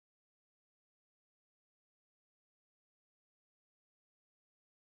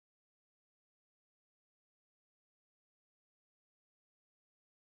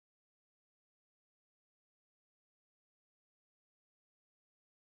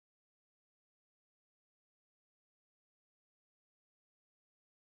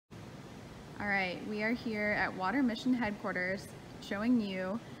All right, we are here at Water Mission headquarters showing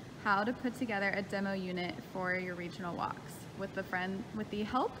you how to put together a demo unit for your regional walks with the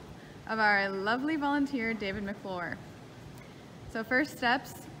help of our lovely volunteer, David McClure. So first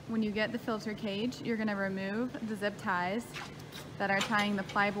steps, when you get the filter cage, you're gonna remove the zip ties that are tying the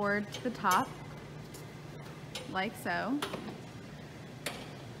plyboard to the top, like so.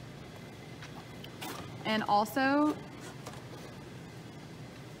 And also,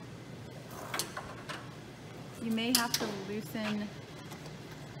 you may have to loosen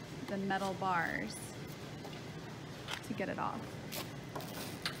the metal bars to get it off.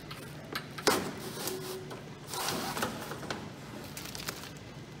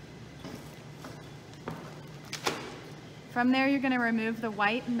 From there, you're going to remove the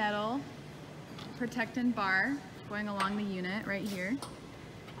white metal protectant bar going along the unit right here.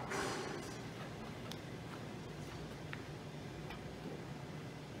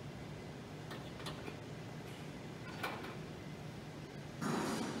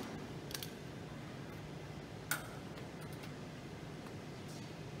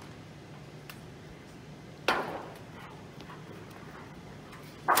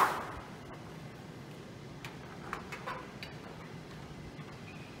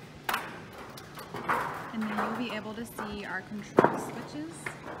 And then you'll be able to see our control switches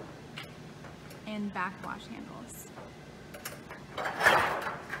and backwash handles.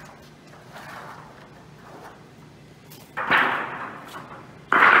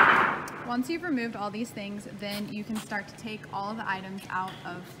 Once you've removed all these things, then you can start to take all of the items out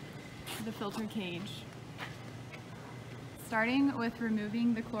of the filter cage. Starting with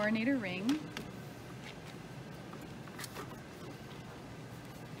removing the chlorinator ring.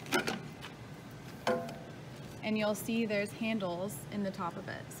 And you'll see there's handles in the top of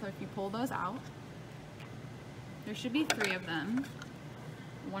it. So if you pull those out, there should be 3 of them.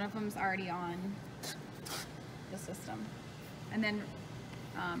 One of them's already on the system. And then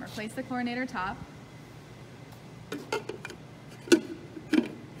replace the chlorinator top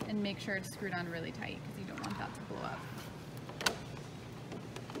and make sure it's screwed on really tight because you don't want that to blow up.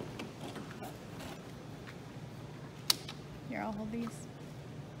 Here, I'll hold these.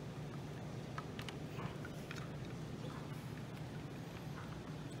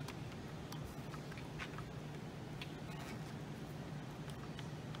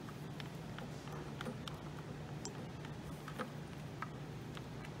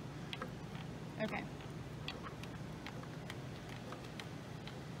 Okay.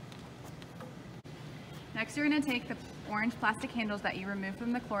 Next, you're going to take the orange plastic handles that you removed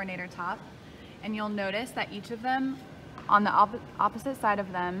from the chlorinator top, and you'll notice that each of them, on the opposite side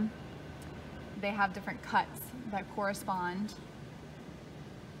of them, they have different cuts that correspond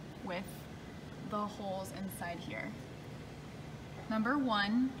with the holes inside here. Number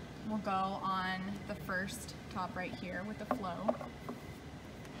 1 will go on the first top right here with the flow.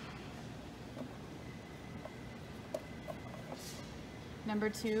 Number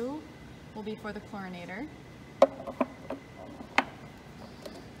 2 will be for the chlorinator.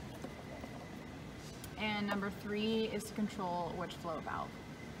 And number 3 is to control which flow valve.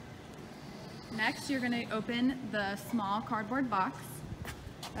 Next, you're going to open the small cardboard box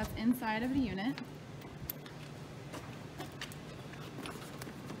that's inside of the unit.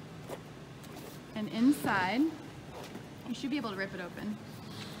 And inside, you should be able to rip it open.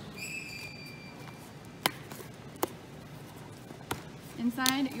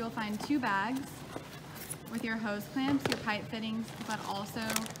 Inside, you'll find 2 bags with your hose clamps, your pipe fittings, but also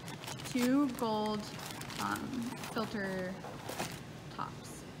 2 gold filter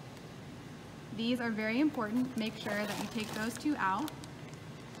tops. These are very important. Make sure that you take those 2 out.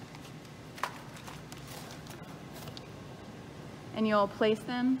 And you'll place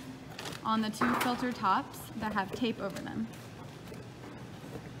them on the 2 filter tops that have tape over them.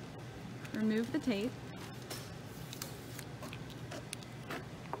 Remove the tape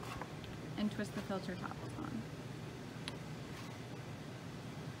and twist the filter tops on.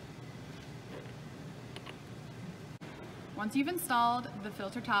 Once you've installed the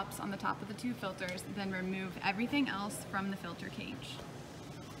filter tops on the top of the 2 filters, then remove everything else from the filter cage.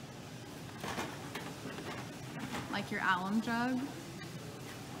 Like your alum jug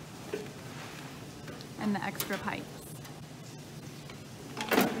and the extra pipes.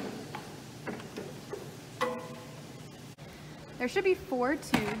 There should be 4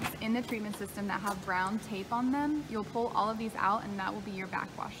 tubes in the treatment system that have brown tape on them. You'll pull all of these out and that will be your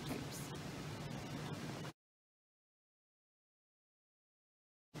backwash tubes.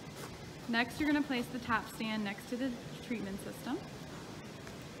 Next, you're going to place the tap stand next to the treatment system.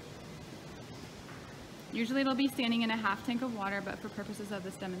 Usually it'll be standing in a half tank of water, but for purposes of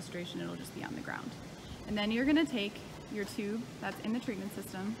this demonstration, it'll just be on the ground. And then you're gonna take your tube that's in the treatment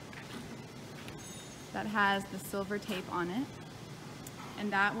system that has the silver tape on it,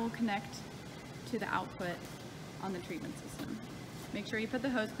 and that will connect to the output on the treatment system. Make sure you put the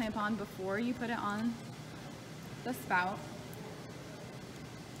hose clamp on before you put it on the spout.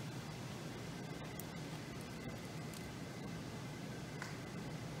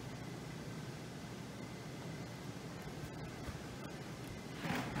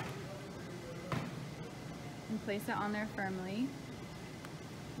 And place it on there firmly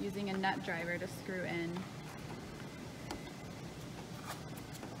using a nut driver to screw in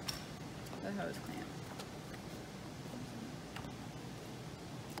the hose clamp.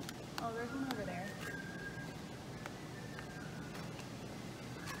 Oh, there's one over there.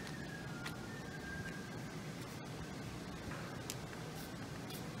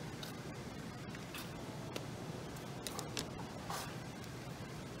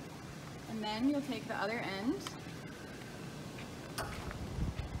 And then you'll take the other end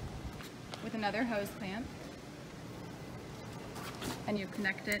with another hose clamp and you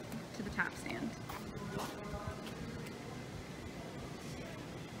connect it to the tap stand.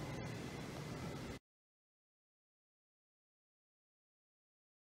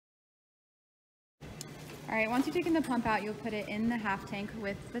 Alright, once you've taken the pump out, you'll put it in the half tank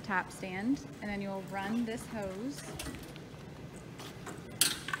with the tap stand, and then you'll run this hose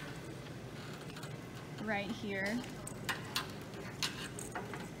right here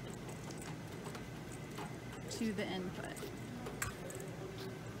to the input.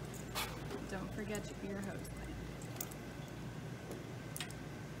 Don't forget your hose clamp.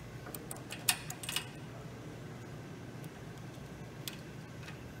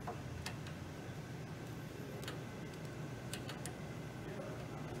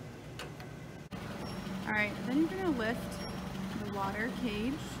 Alright, then you're going to lift the water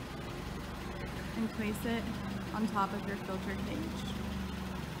cage and place it on top of your filter cage.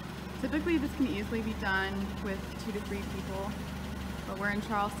 Typically this can easily be done with 2 to 3 people, but we're in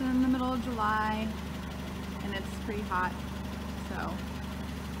Charleston in the middle of July and it's pretty hot, so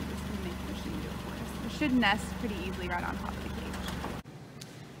we're just going to make the machine do it for us. It should nest pretty easily right on top of the cage.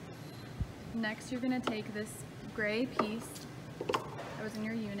 Next you're going to take this gray piece that was in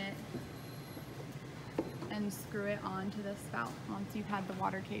your unit and screw it onto the spout once you've had the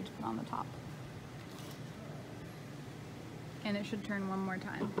water cage put on the top. And it should turn one more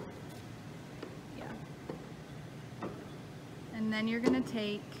time. Yeah. And then you're gonna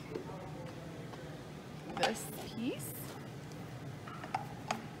take this piece.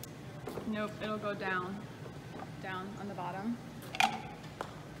 Nope, it'll go down on the bottom.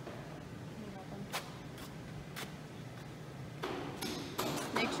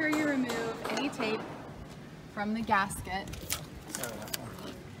 Make sure you remove any tape from the gasket,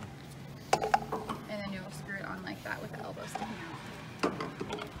 and then you'll screw it on like that with the elbow sticking out.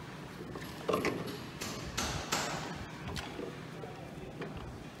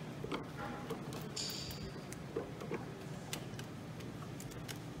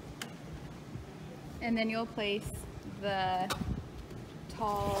 And then you'll place the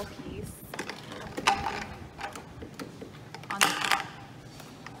tall piece on the top.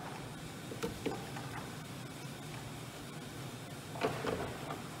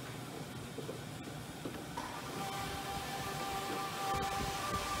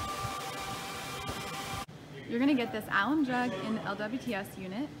 You're going to get this Allen jug in the LWTS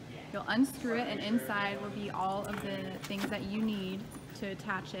unit. You'll unscrew it, and inside will be all of the things that you need to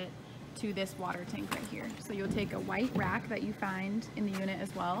attach it to this water tank right here. So you'll take a white rack that you find in the unit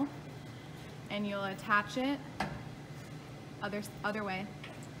as well, and you'll attach it other way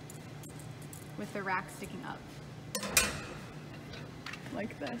with the rack sticking up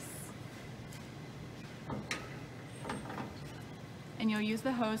like this. And you'll use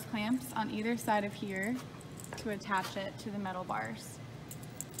the hose clamps on either side of here to attach it to the metal bars.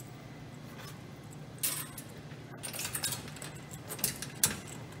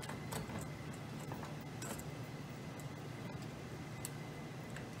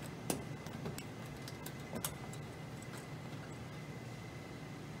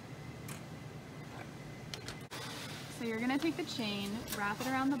 So you're going to take the chain, wrap it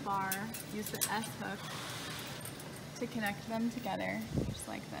around the bar, use the S hook to connect them together, just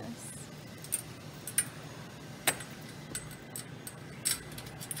like this.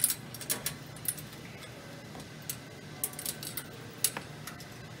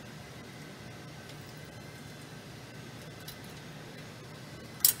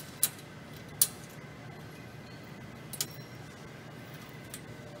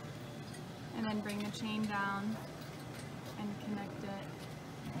 And then bring the chain down and connect it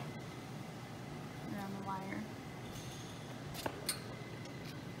around the wire.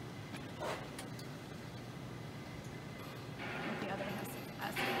 With the other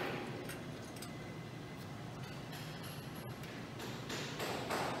S.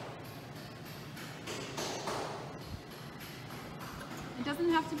 It doesn't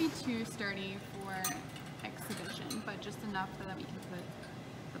have to be too sturdy for exhibition, but just enough so that we can put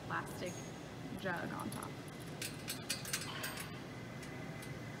the plastic jug on top.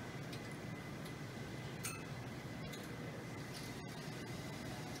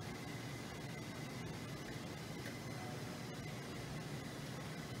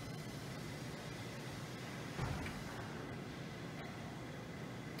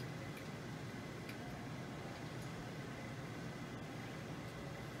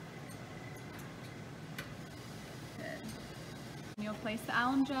 You'll place the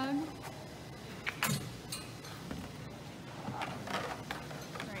alum jug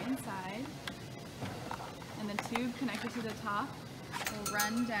right inside, and the tube connected to the top will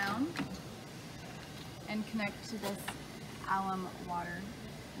run down and connect to this alum water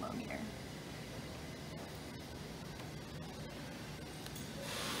flow meter.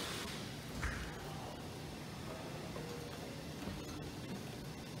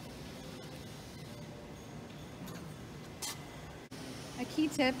 A key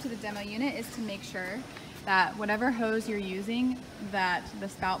tip to the demo unit is to make sure that whatever hose you're using, that the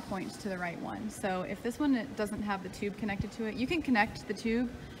spout points to the right one. So if this one doesn't have the tube connected to it, you can connect the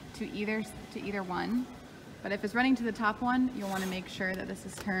tube to either one, but if it's running to the top one, you'll want to make sure that this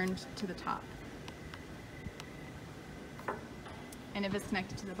is turned to the top. And if it's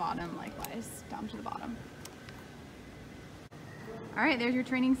connected to the bottom, likewise, down to the bottom. All right, there's your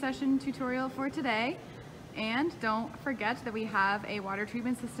training session tutorial for today. And don't forget that we have a water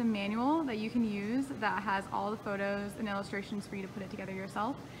treatment system manual that you can use that has all the photos and illustrations for you to put it together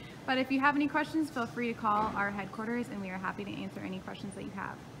yourself. But if you have any questions, feel free to call our headquarters and we are happy to answer any questions that you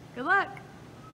have. Good luck!